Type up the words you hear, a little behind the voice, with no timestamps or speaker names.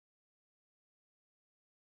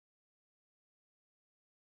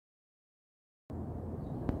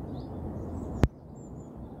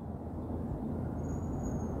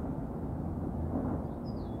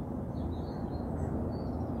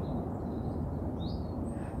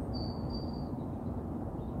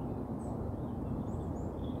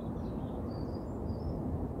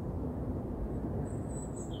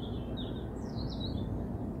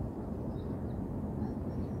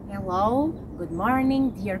Hello, good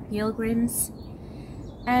morning, dear pilgrims.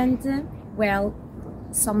 And well,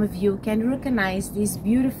 some of you can recognize this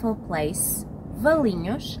beautiful place,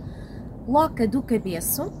 Valinhos, Loca do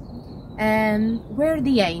Cabeço, where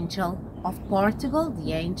the angel of Portugal,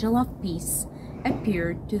 the angel of peace,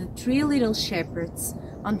 appeared to the three little shepherds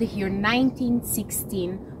on the year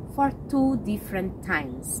 1916 for 2 different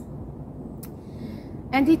times.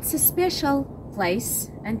 And it's a special place,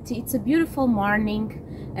 and it's a beautiful morning,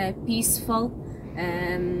 peaceful,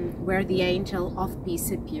 where the angel of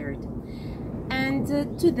peace appeared. And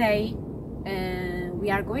today we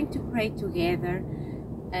are going to pray together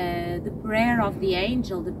the prayer of the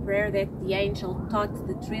angel, the prayer that the angel taught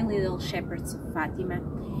the 3 little shepherds of Fátima,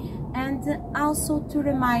 and also to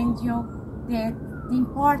remind you that the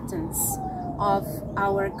importance of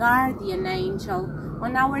our guardian angel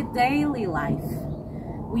on our daily life.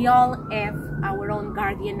 We all have our own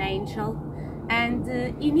guardian angel, and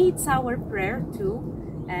he needs our prayer too,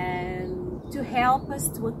 to help us,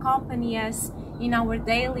 to accompany us in our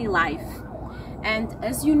daily life. And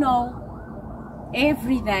as you know,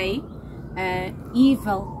 every day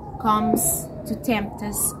evil comes to tempt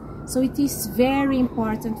us, so it is very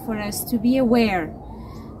important for us to be aware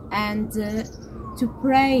and to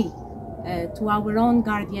pray to our own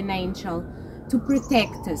guardian angel to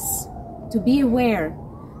protect us, to be aware,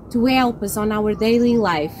 to help us on our daily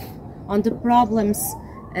life, on the problems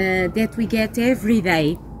that we get every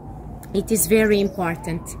day. It is very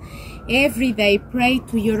important. Every day pray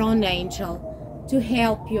to your own angel to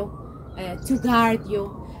help you, to guard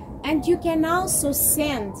you. And you can also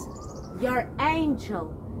send your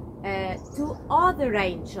angel to other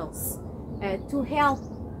angels to help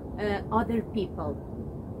other people.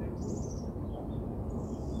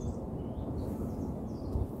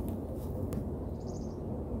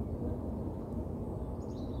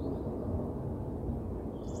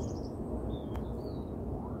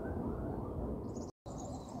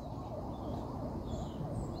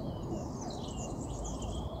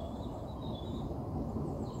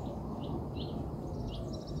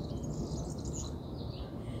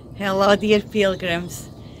 Hello dear pilgrims,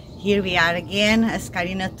 here we are again, as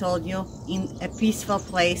Karina told you, in a peaceful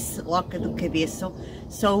place, Loca do Cabeço.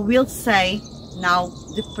 So we'll say now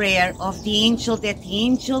the prayer of the angel, that the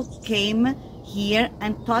angel came here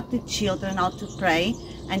and taught the children how to pray,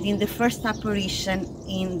 and in the first apparition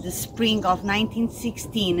in the spring of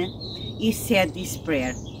 1916 he said this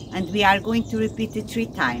prayer, and we are going to repeat it 3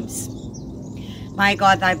 times. My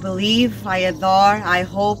God, I believe, I adore, I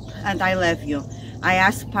hope, and I love you. I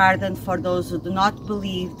ask pardon for those who do not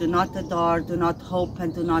believe, do not adore, do not hope,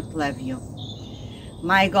 and do not love you.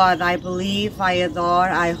 My God, I believe, I adore,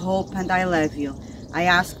 I hope, and I love you. I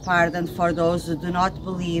ask pardon for those who do not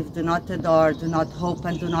believe, do not adore, do not hope,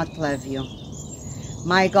 and do not love you.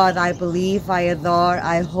 My God, I believe, I adore,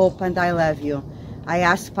 I hope, and I love you. I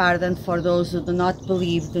ask pardon for those who do not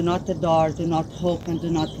believe, do not adore, do not hope, and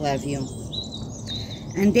do not love you.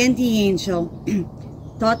 And then the angel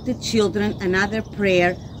taught the children another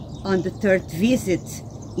prayer on the 3rd visit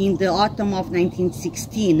in the autumn of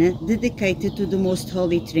 1916, dedicated to the Most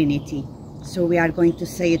Holy Trinity. So we are going to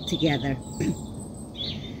say it together.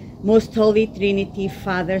 Most Holy Trinity,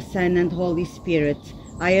 Father, Son, and Holy Spirit,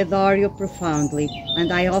 I adore you profoundly,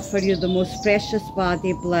 and I offer you the most precious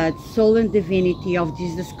body, blood, soul, and divinity of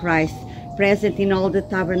Jesus Christ, present in all the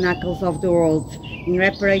tabernacles of the world, in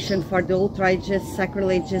reparation for the outrageous,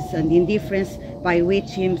 sacrilegious, and indifference by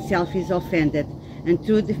which he himself is offended, and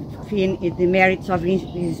through the merits of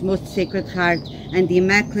his most sacred heart and the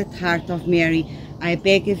Immaculate Heart of Mary, I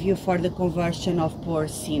beg of you for the conversion of poor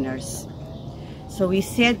sinners. So he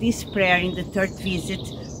said this prayer in the 3rd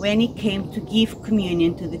visit when he came to give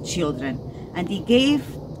communion to the children, and he gave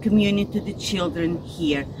communion to the children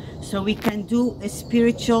here, so we can do a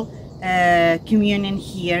spiritual communion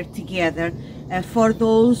here together, for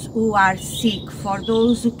those who are sick, for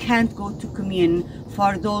those who can't go to communion,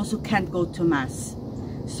 for those who can't go to Mass.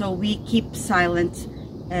 So we keep silent,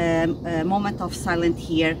 a moment of silence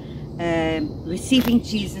here, receiving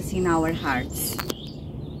Jesus in our hearts.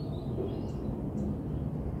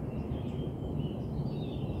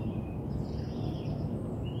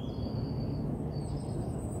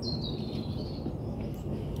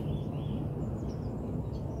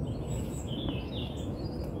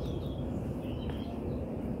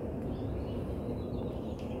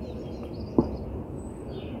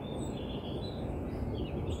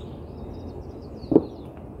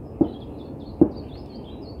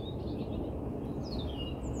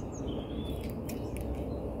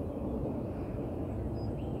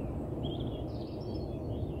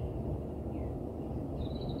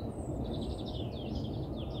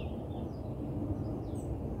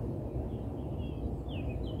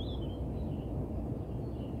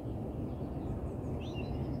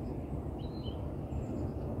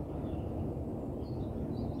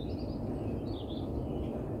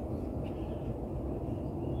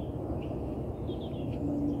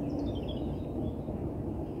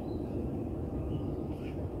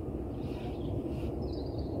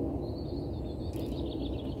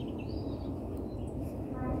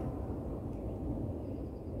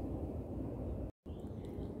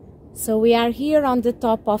 So we are here on the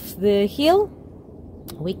top of the hill.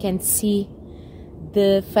 We can see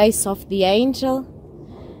the face of the angel,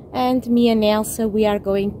 and me and Elsa, we are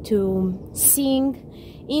going to sing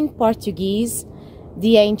in Portuguese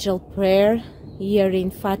the angel prayer. Here in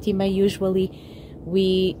Fátima usually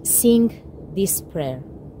we sing this prayer.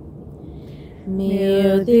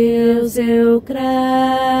 Meu Deus, eu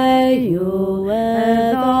creio,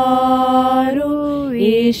 adoro,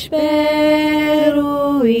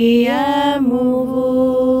 espero e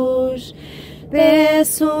amo-vos.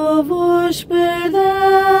 Peço-vos perdão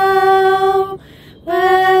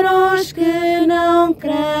para os que não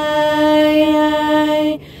creem,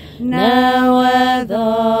 não adoram,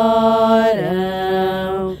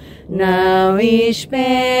 não esperam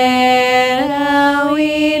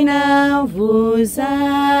e não vos amam.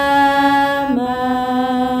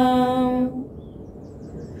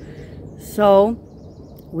 So,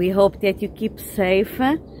 we hope that you keep safe,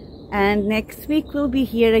 and next week we'll be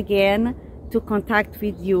here again to contact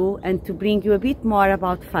with you and to bring you a bit more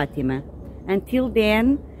about Fátima. Until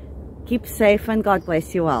then, keep safe and God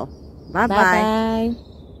bless you all. Bye bye. Bye bye.